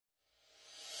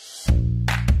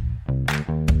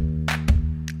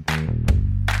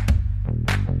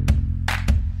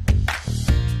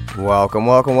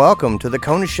Welcome to the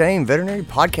Cone of Shame Veterinary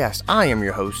Podcast. I am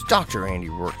your host, Dr. Andy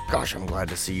Rourke. Gosh, I'm glad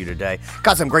to see you today.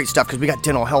 Got some great stuff because we got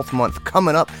Dental Health Month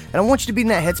coming up, and I want you to be in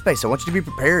that headspace. I want you to be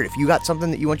prepared. If you got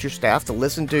something that you want your staff to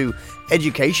listen to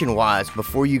education-wise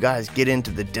before you guys get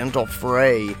into the dental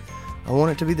fray, I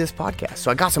want it to be this podcast. So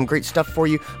I got some great stuff for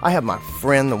you. I have my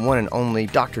friend, the one and only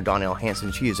Dr. Donnell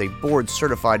Hansen. She is a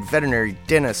board-certified veterinary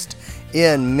dentist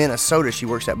in Minnesota. She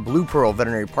works at Blue Pearl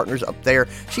Veterinary Partners up there.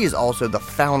 She is also the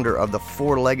founder of the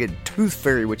Four-Legged Tooth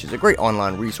Fairy, which is a great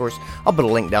online resource. I'll put a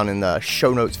link down in the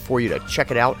show notes for you to check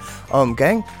it out.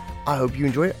 Gang, I hope you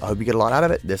enjoy it. I hope you get a lot out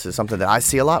of it. This is something that I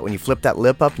see a lot. When you flip that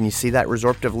lip up and you see that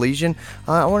resorptive lesion,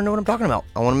 I want to know what I'm talking about.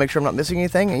 I want to make sure I'm not missing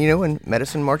anything. And, when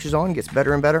medicine marches on, gets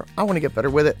better and better, I want to get better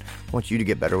with it. I want you to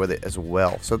get better with it as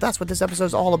well. So that's what this episode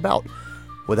is all about.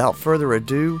 Without further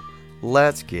ado,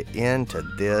 let's get into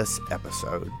this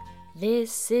episode.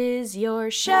 This is your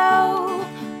show.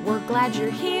 We're glad you're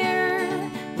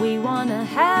here. We want to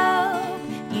help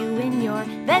you in your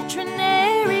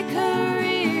veterinary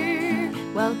career.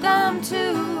 Welcome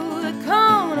to the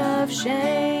Cone of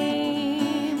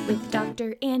Shame with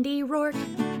Dr. Andy Rourke.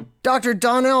 Dr.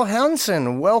 Donnell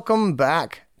Hansen, welcome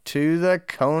back to the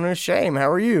Cone of Shame. How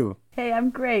are you? Hey, I'm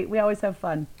great. We always have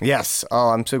fun. Yes. Oh,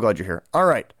 I'm so glad you're here. All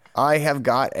right. I have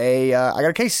got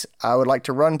a case I would like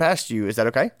to run past you. Is that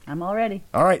okay? I'm all ready.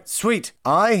 All right, sweet.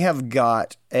 I have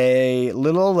got a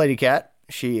little old lady cat.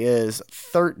 She is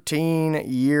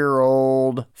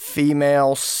 13-year-old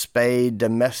female spayed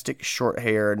domestic short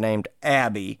hair named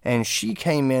Abby, and she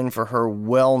came in for her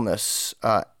wellness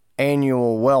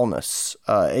annual wellness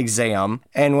exam.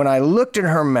 And when I looked in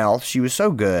her mouth, she was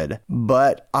so good,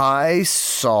 but I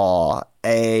saw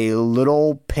a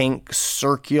little pink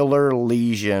circular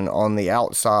lesion on the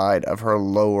outside of her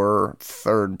lower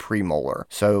third premolar.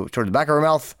 So toward the back of her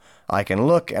mouth, I can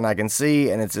look and I can see,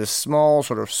 and it's this small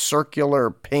sort of circular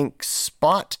pink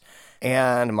spot.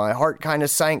 And my heart kind of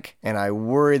sank, and I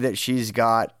worry that she's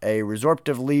got a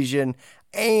resorptive lesion.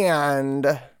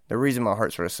 And the reason my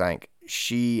heart sort of sank,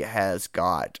 she's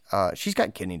got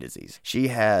kidney disease. She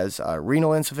has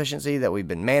renal insufficiency that we've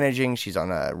been managing. She's on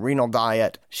a renal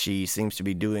diet. She seems to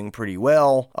be doing pretty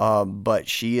well, but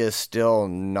she is still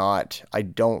not, I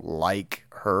don't like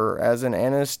her as an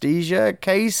anesthesia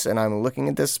case, and I'm looking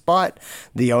at this spot.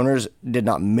 The owners did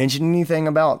not mention anything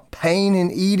about pain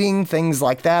and eating, things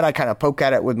like that. I kind of poke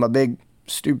at it with my big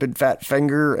stupid fat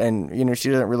finger, and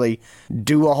she doesn't really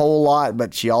do a whole lot,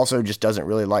 but she also just doesn't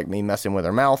really like me messing with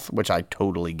her mouth, which I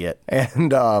totally get.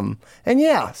 And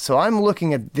yeah, so I'm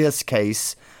looking at this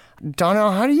case.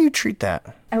 Donnell, how do you treat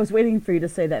that? I was waiting for you to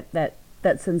say that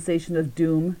sensation of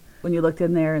doom when you looked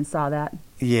in there and saw that.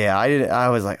 Yeah, I did. I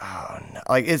was like, oh no.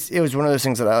 Like it was one of those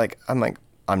things that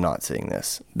I'm not seeing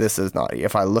this. This is not.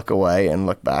 If I look away and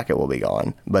look back, it will be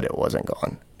gone. But it wasn't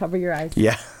gone. Cover your eyes.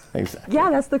 Yeah, exactly. Yeah,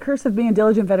 that's the curse of being a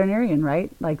diligent veterinarian, right?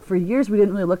 Like for years we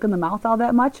didn't really look in the mouth all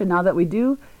that much, and now that we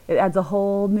do, it adds a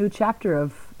whole new chapter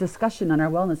of discussion on our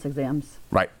wellness exams.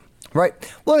 Right.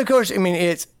 Well, of course, I mean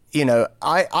it's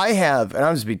I have, and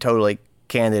I'm just be totally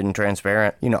candid and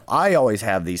transparent. I always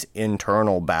have these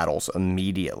internal battles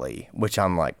immediately, which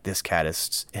I'm like, this cat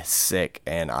is sick,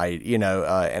 and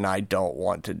I don't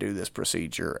want to do this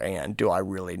procedure, and do I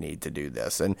really need to do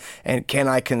this, and can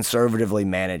I conservatively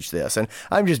manage this? And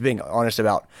I'm just being honest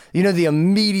about the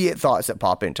immediate thoughts that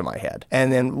pop into my head,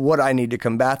 and then what I need to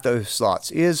combat those thoughts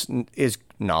is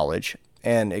knowledge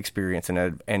and experience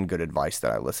and good advice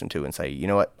that I listen to and say, you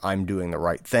know what, I'm doing the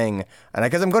right thing, and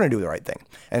because I'm going to do the right thing.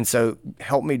 And so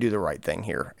help me do the right thing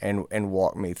here and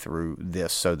walk me through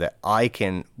this so that I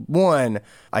can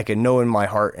know in my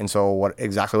heart and soul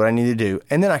exactly what I need to do,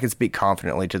 and then I can speak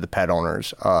confidently to the pet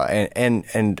owners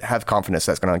and have confidence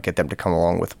that's going to get them to come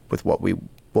along with what we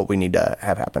need to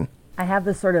have happen. I have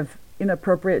this sort of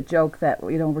inappropriate joke that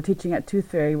when we're teaching at Tooth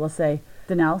Fairy, we'll say,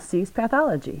 Donnell sees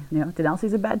pathology. Donnell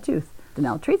sees a bad tooth.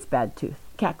 Donnell treats bad tooth.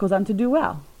 Cat goes on to do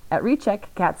well. At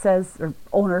recheck, cat says, or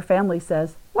owner, family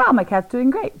says, wow, my cat's doing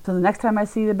great. So the next time I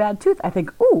see the bad tooth, I think,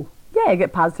 ooh, yay, I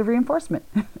get positive reinforcement.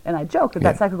 And I joke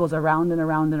that cycle goes around and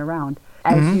around and around.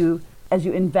 As you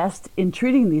invest in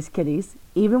treating these kitties,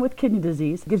 even with kidney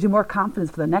disease, it gives you more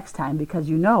confidence for the next time because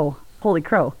holy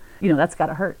crow, that's got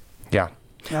to hurt. Yeah.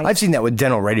 Right. I've seen that with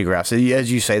dental radiographs.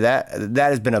 As you say, that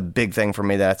has been a big thing for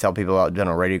me that I tell people about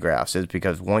dental radiographs, is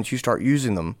because once you start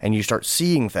using them and you start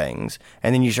seeing things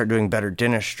and then you start doing better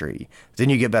dentistry, then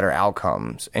you get better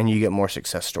outcomes and you get more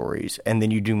success stories, and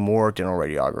then you do more dental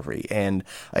radiography. And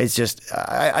it's just,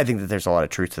 I think that there's a lot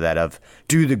of truth to that, of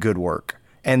do the good work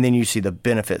and then you see the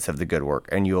benefits of the good work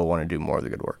and you'll want to do more of the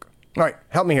good work. All right,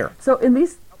 help me here. So in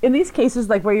these in these cases,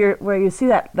 like where you see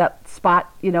that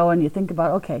spot, and you think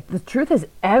about, okay, the truth is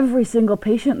every single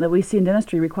patient that we see in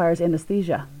dentistry requires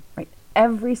anesthesia, right?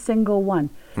 Every single one.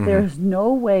 There's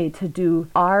no way to do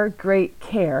our great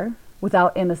care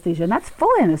without anesthesia. And that's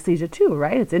full anesthesia too,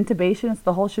 right? It's intubation, it's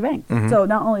the whole shebang. So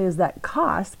not only is that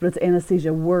cost, but it's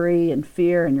anesthesia worry and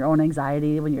fear and your own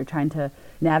anxiety when you're trying to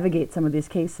navigate some of these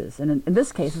cases. And in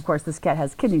this case, of course, this cat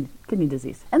has kidney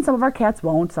disease. And some of our cats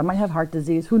won't. Some might have heart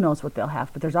disease. Who knows what they'll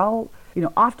have. But there's all,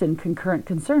 often concurrent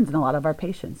concerns in a lot of our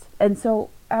patients. And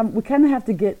so we kind of have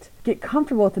to get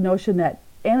comfortable with the notion that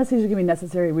anesthesia is going to be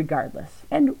necessary regardless.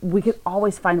 And we can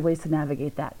always find ways to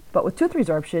navigate that. But with tooth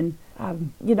resorption,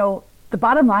 the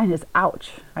bottom line is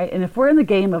ouch, right? And if we're in the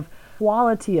game of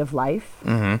quality of life,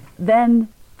 then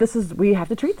we have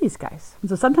to treat these guys. And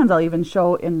so sometimes I'll even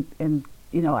show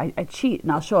I cheat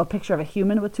and I'll show a picture of a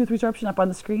human with tooth resorption up on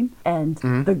the screen, and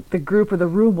the group or the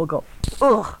room will go,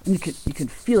 ugh, and you can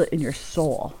feel it in your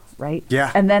soul, right?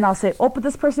 Yeah. And then I'll say, oh, but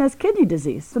this person has kidney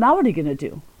disease. So now what are you going to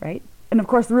do, right? And of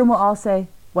course the room will all say,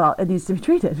 well, it needs to be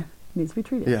treated.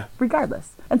 Yeah.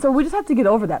 Regardless. And so we just have to get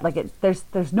over that. Like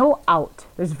there's no out.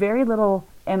 There's very little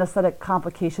anesthetic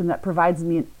complication that provides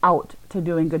me an out to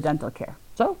doing good dental care.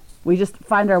 So we just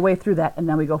find our way through that, and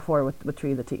then we go forward with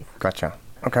treating the teeth. Gotcha.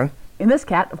 Okay. In this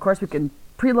cat, of course, we can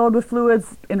preload with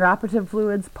fluids, intraoperative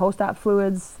fluids, post-op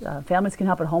fluids. Families can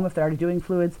help at home if they're already doing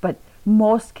fluids. But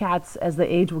most cats, as they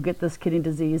age, will get this kidney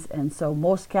disease. And so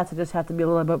most cats, I just have to be a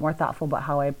little bit more thoughtful about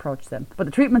how I approach them. But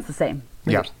the treatment's the same.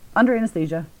 Yeah. Under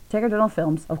anesthesia, take our dental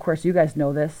films. Of course, you guys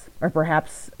know this, or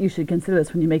perhaps you should consider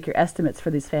this when you make your estimates for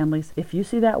these families. If you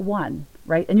see that one,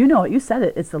 right, and you know it, you said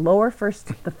it, it's the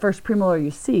first premolar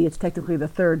you see. It's technically the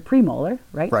third premolar,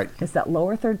 right? Right. It's that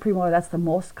lower third premolar. That's the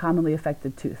most commonly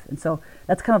affected tooth, and so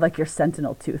that's kind of like your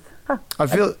sentinel tooth. Huh.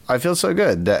 I feel so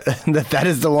good that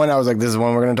is the one I was like, this is the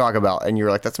one we're going to talk about, and you were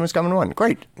like, that's the most common one.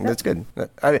 Great, that's good.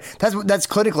 That's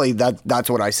clinically that's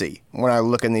what I see when I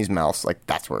look in these mouths. Like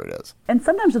that's where it is. And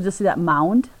sometimes you'll just see that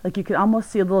mound, like you can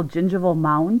almost see a little gingival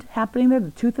mound happening there.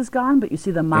 The tooth is gone, but you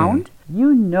see the mound.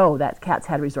 You know that cat's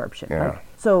had resorption. Yeah. Right?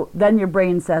 So then your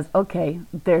brain says, okay,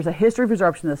 there's a history of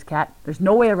resorption in this cat. There's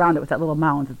no way around it with that little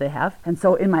mound that they have. And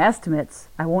so in my estimates,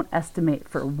 I won't estimate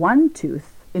for one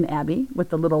tooth in Abby with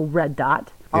the little red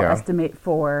dot. I'll estimate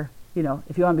for,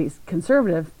 if you want to be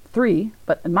conservative, 3,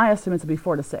 but in my estimates, it'll be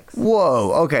 4 to 6.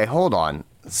 Whoa. Okay, hold on.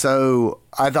 So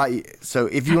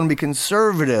if you want to be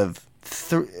conservative,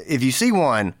 if you see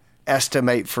one,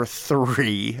 estimate for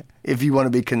 3 if you want to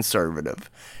be conservative.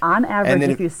 On average,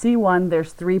 if you see one,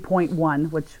 there's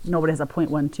 3.1, which nobody has a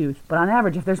 0.1 tooth. But on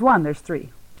average, if there's one, there's 3.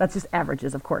 That's just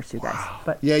averages, of course, you guys. Wow.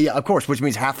 But yeah, of course, which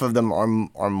means half of them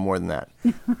are more than that.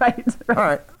 right. All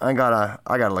right, I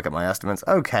gotta look at my estimates.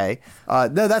 Okay,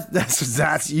 no,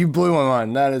 that's you blew my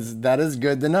mind. That is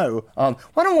good to know. I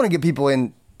don't want to get people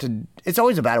into. It's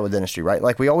always a battle with dentistry, right?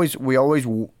 Like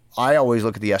I always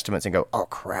look at the estimates and go, oh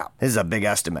crap, this is a big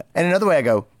estimate. And another way I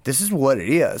go, this is what it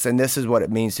is, and this is what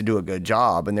it means to do a good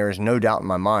job, and there is no doubt in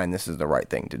my mind this is the right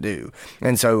thing to do.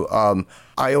 And so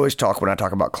I always when I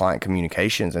talk about client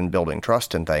communications and building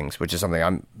trust and things, which is something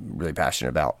I'm really passionate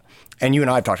about. And you and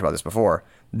I have talked about this before.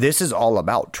 This is all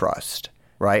about trust,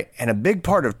 right? And a big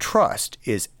part of trust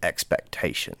is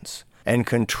expectations and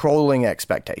controlling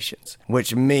expectations,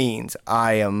 which means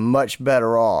I am much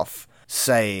better off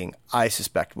saying, I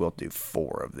suspect we'll do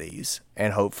 4 of these,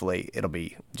 and hopefully it'll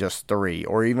be just 3,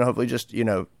 or even hopefully just, 2,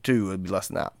 it'd be less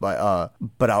than that.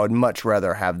 But I would much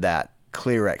rather have that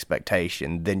clear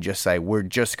expectation than just say, we're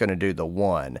just going to do the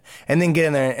 1, and then get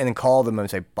in there and then call them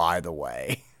and say, by the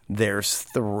way, there's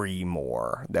 3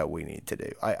 more that we need to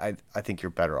do. I think you're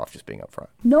better off just being upfront.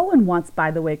 No one wants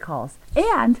by the way calls.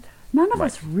 And none of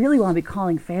us really want to be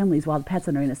calling families while the pet's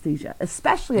under anesthesia,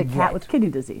 especially a cat with kidney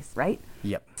disease, right?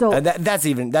 Yep. So that's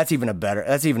even a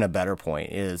better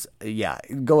point is,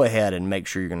 go ahead and make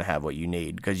sure you're going to have what you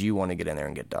need because you want to get in there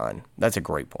and get done. That's a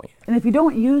great point. And if you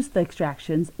don't use the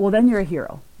extractions, well, then you're a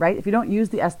hero, right? If you don't use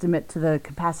the estimate to the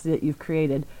capacity that you've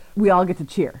created, we all get to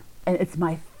cheer. And it's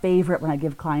my favorite when I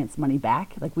give clients money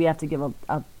back. Like we have to give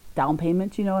a down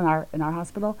payment, in our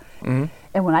hospital. Mm-hmm.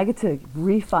 And when I get to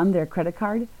refund their credit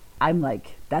card, I'm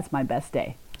like, that's my best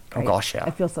day. Right? Oh gosh, yeah.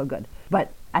 I feel so good.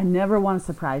 But I never want to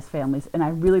surprise families, and I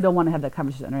really don't want to have that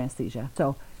conversation under anesthesia.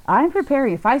 So I'm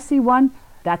preparing. If I see one,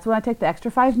 that's when I take the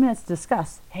extra 5 minutes to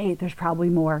discuss. Hey, there's probably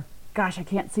more. Gosh, I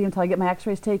can't see until I get my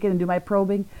x-rays taken and do my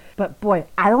probing. But boy,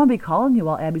 I don't want to be calling you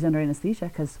while Abby's under anesthesia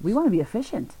because we want to be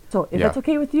efficient. So if that's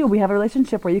okay with you, we have a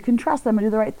relationship where you can trust them and do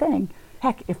the right thing.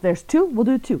 Heck, if there's 2, we'll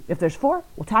do 2. If there's 4,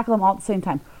 we'll tackle them all at the same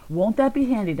time. Won't that be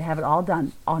handy to have it all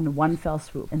done on one fell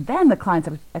swoop? And then the client's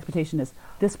expectation is,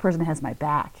 this person has my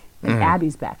back, and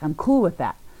Abby's back. I'm cool with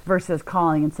that. Versus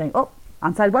calling and saying, oh,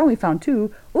 on side 1 we found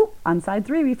 2. Oh, on side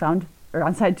 3 we found, or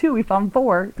on side 2 we found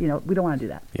 4. We don't want to do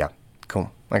that. Yeah,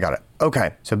 cool. I got it.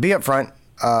 Okay, so be upfront.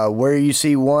 Where you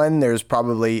see 1, there's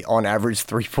probably on average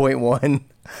 3.1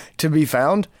 to be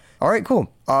found. All right,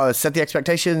 cool. Set the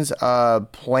expectations.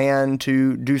 Plan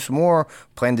to do some more.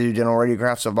 Plan to do dental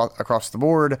radiographs across the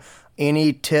board.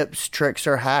 Any tips, tricks,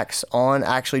 or hacks on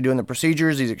actually doing the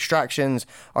procedures, these extractions?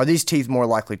 Are these teeth more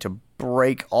likely to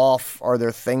break off? Are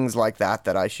there things like that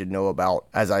I should know about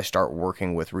as I start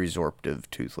working with resorptive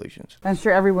tooth lesions? I'm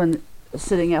sure everyone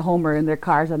sitting at home or in their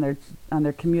cars on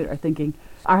their commute are thinking,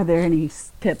 are there any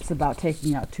tips about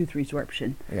taking out tooth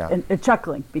resorption? Yeah. And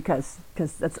chuckling because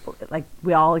that's like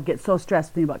we all get so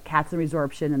stressed thinking about cats and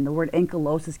resorption, and the word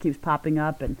ankylosis keeps popping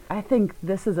up. And I think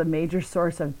this is a major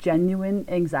source of genuine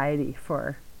anxiety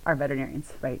for our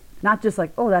veterinarians, right? Not just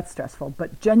like, oh, that's stressful,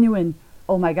 but genuine,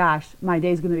 oh my gosh, my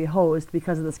day's going to be hosed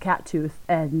because of this cat tooth,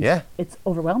 and it's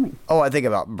overwhelming. Oh, I think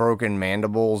about broken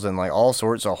mandibles and like all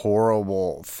sorts of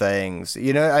horrible things.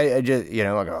 I just, I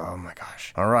go, oh my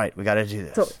gosh. All right, we got to do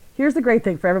this. So here's the great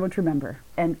thing for everyone to remember,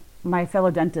 and my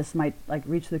fellow dentists might like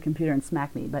reach the computer and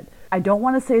smack me, but I don't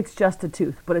want to say it's just a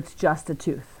tooth, but it's just a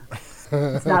tooth.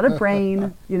 It's not a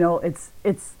brain.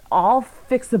 It's all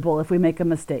fixable if we make a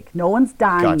mistake. No one's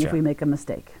dying if we make a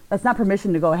mistake. That's not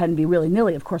permission to go ahead and be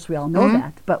willy-nilly. Of course, we all know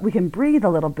that. But we can breathe a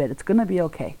little bit. It's going to be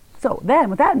okay. So then,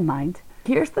 with that in mind,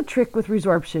 here's the trick with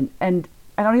resorption. And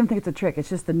I don't even think it's a trick. It's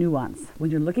just the nuance.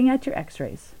 When you're looking at your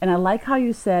x-rays, and I like how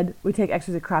you said we take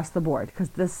x-rays across the board, because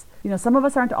this, some of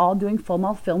us aren't all doing full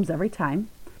mouth films every time.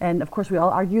 And, of course, we all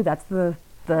argue that's the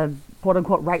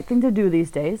quote-unquote right thing to do these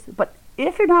days. But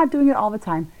if you're not doing it all the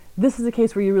time, this is a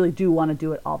case where you really do want to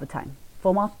do it all the time.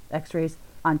 Full mouth x-rays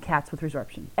on cats with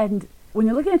resorption. And when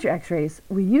you're looking at your x-rays,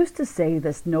 we used to say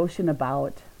this notion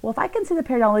about, well, if I can see the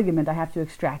periodontal ligament, I have to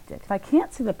extract it. If I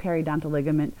can't see the periodontal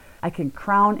ligament, I can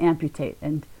crown amputate.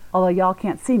 And although y'all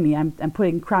can't see me, I'm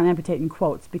putting crown amputate in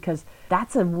quotes because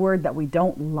that's a word that we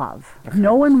don't love. Okay.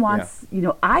 No one wants,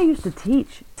 I used to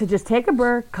teach to just take a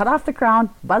burr, cut off the crown,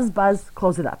 buzz,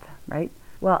 close it up, right?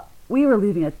 Well, we were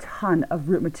leaving a ton of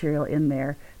root material in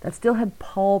there that still had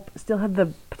pulp, still had the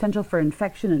potential for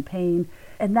infection and pain,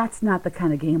 and that's not the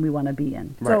kind of game we want to be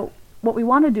in. Right. So what we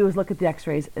want to do is look at the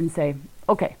x-rays and say,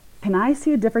 okay, can I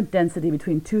see a different density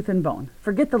between tooth and bone?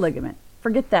 Forget the ligament.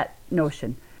 Forget that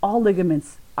notion. All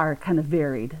ligaments are kind of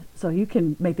varied, so you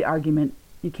can make the argument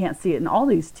you can't see it in all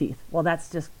these teeth. Well, that's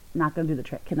just not going to do the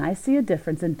trick. Can I see a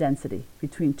difference in density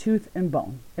between tooth and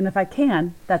bone? And if I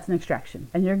can, that's an extraction.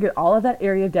 And you're going to get all of that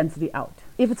area of density out.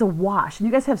 If it's a wash, and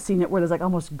you guys have seen it where there's like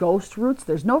almost ghost roots,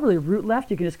 there's no really root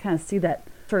left, you can just kind of see that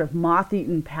sort of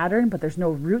moth-eaten pattern, but there's no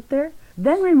root there,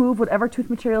 then remove whatever tooth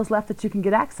material is left that you can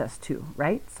get access to,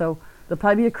 right? So there'll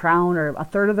probably be a crown or a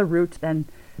third of the root, and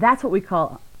that's what we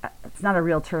call, it's not a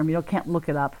real term, you can't look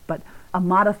it up, but a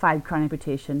modified crown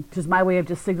amputation, which is my way of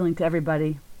just signaling to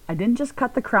everybody, I didn't just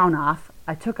cut the crown off.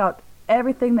 I took out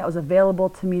everything that was available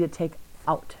to me to take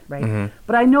out, right? Mm-hmm.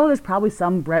 But I know there's probably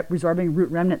some resorbing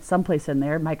root remnant someplace in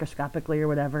there, microscopically or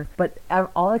whatever, but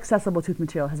all accessible tooth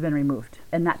material has been removed,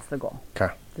 and that's the goal.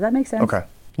 Okay. Does that make sense? Okay.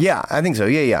 Yeah, I think so.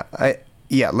 Yeah.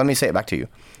 Let me say it back to you.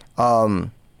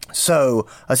 So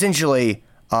essentially,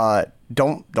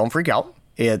 don't freak out.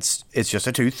 It's just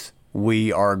a tooth.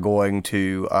 We are going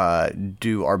to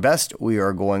do our best. We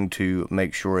are going to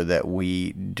make sure that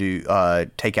we do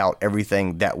take out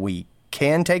everything that we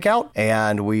can take out,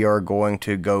 and we are going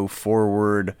to go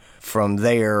forward from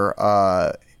there.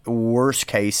 Worst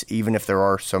case, even if there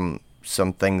are some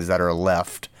things that are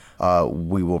left,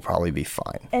 we will probably be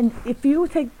fine. And if you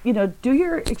take, do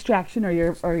your extraction or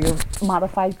your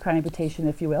modified crown amputation,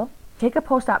 if you will, take a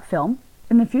post-op film,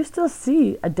 and if you still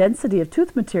see a density of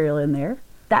tooth material in there,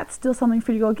 that's still something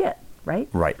for you to go get, right?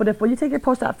 Right. But if when you take your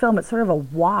post-op film, it's sort of a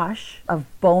wash of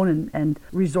bone and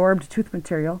resorbed tooth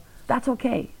material, that's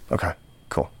okay. Okay,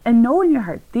 cool. And know in your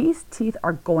heart, these teeth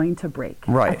are going to break.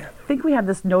 Right. I think we have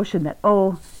this notion that,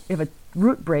 if a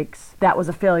root breaks, that was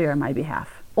a failure on my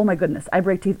behalf. Oh my goodness, I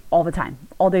break teeth all the time,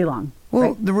 all day long.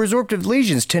 Well, right? The resorptive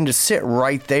lesions tend to sit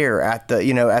right there at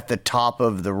the top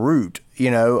of the root,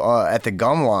 at the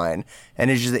gum line,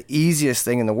 and it's just the easiest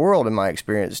thing in the world, in my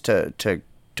experience, to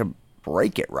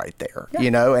break it right there,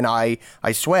 and I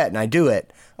sweat and I do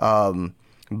it.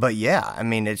 But yeah, I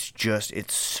mean, it's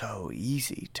so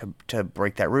easy to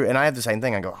break that root. And I have the same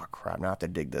thing. I go, oh crap, now I have to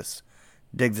dig this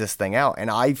thing out. And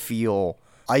I feel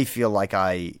like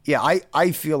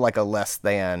I feel like a less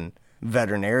than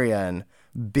veterinarian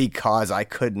because I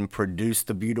couldn't produce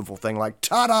the beautiful thing like,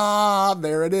 ta-da,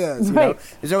 there it is. You Right.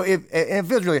 know? So it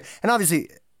feels really, and obviously,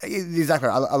 exactly,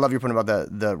 I love your point about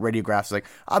the radiographs. Like,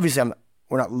 obviously,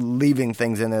 we're not leaving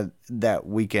things in it that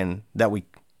we can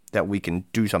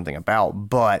do something about,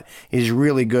 but it's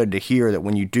really good to hear that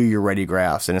when you do your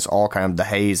radiographs and it's all kind of the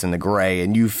haze and the gray,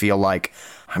 and you feel like,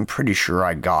 I'm pretty sure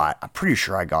I got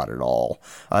it all.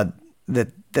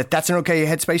 That's an okay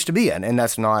headspace to be in, and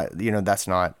that's not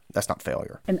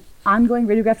failure. And ongoing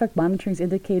radiographic monitoring is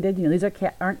indicated. These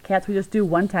aren't cats we just do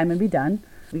one time and be done.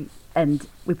 We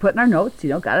put in our notes,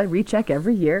 got to recheck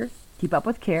every year, keep up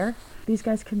with care. These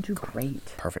guys can do great.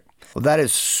 Perfect. Well, that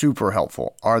is super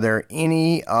helpful. Are there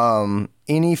any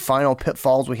final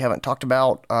pitfalls we haven't talked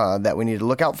about that we need to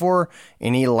look out for?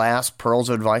 Any last pearls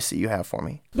of advice that you have for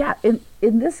me? Yeah, in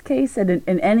this case and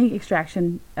in any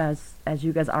extraction, as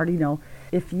you guys already know,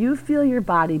 if you feel your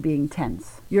body being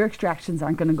tense, your extractions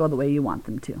aren't going to go the way you want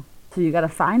them to. So you got to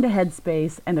find a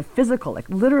headspace and a physical, like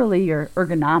literally your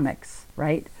ergonomics,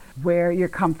 right, where you're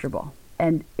comfortable.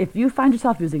 And if you find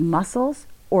yourself using muscles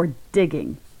or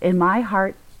digging, in my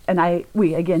heart, and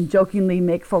we again jokingly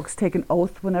make folks take an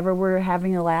oath whenever we're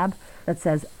having a lab that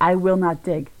says, I will not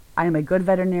dig. I am a good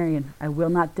veterinarian. I will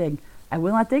not dig. I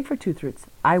will not dig for tooth roots.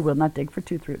 I will not dig for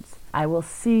tooth roots. I will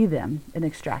see them and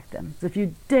extract them. So if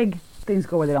you dig, things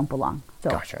go where they don't belong. So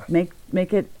Gotcha.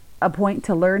 make it a point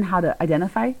to learn how to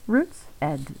identify roots,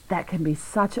 and that can be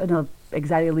such an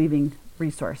anxiety-relieving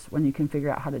resource when you can figure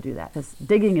out how to do that. Because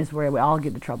digging is where we all get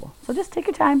into trouble. So just take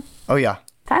your time. Oh yeah.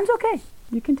 Time's okay.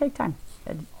 You can take time,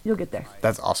 and you'll get there.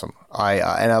 That's awesome.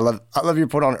 I love your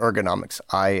point on ergonomics.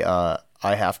 I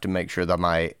have to make sure that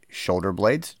my shoulder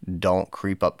blades don't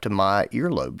creep up to my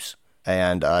earlobes,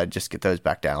 and just get those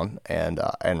back down and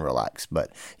relax.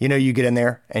 But you get in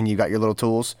there and you got your little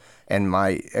tools, and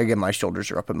my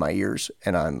shoulders are up in my ears,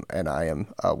 and I am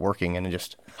working, and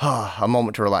just a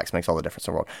moment to relax makes all the difference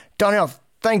in the world. Donnell,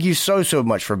 thank you so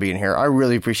much for being here. I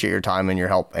really appreciate your time and your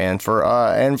help, and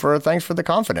for thanks for the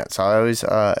confidence.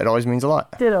 It always means a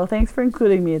lot. Ditto. Thanks for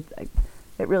including me.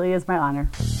 It really is my honor.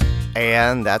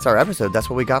 And that's our episode. That's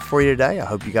what we got for you today. I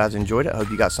hope you guys enjoyed it. I hope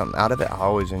you got something out of it. I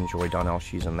always enjoy Donnell.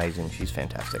 She's amazing. She's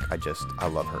fantastic. I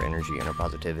love her energy and her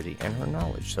positivity and her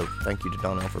knowledge. So thank you to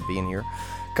Donnell for being here.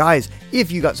 Guys,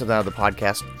 if you got something out of the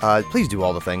podcast, please do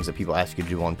all the things that people ask you to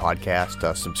do on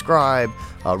podcast. Subscribe,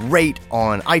 rate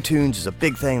on iTunes is a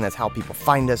big thing. That's how people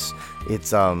find us.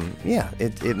 It's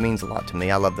it means a lot to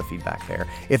me. I love the feedback there.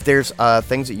 If there's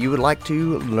things that you would like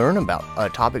to learn about,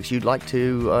 topics you'd like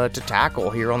to tackle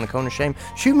here on the Cone of Shame,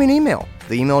 shoot me an email.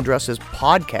 The email address is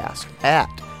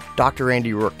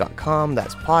podcast@drrandyroark.com.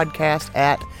 That's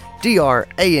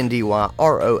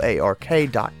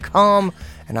podcast@drrandyroark.com.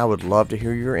 And I would love to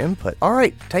hear your input. All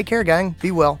right, take care, gang.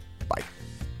 Be well.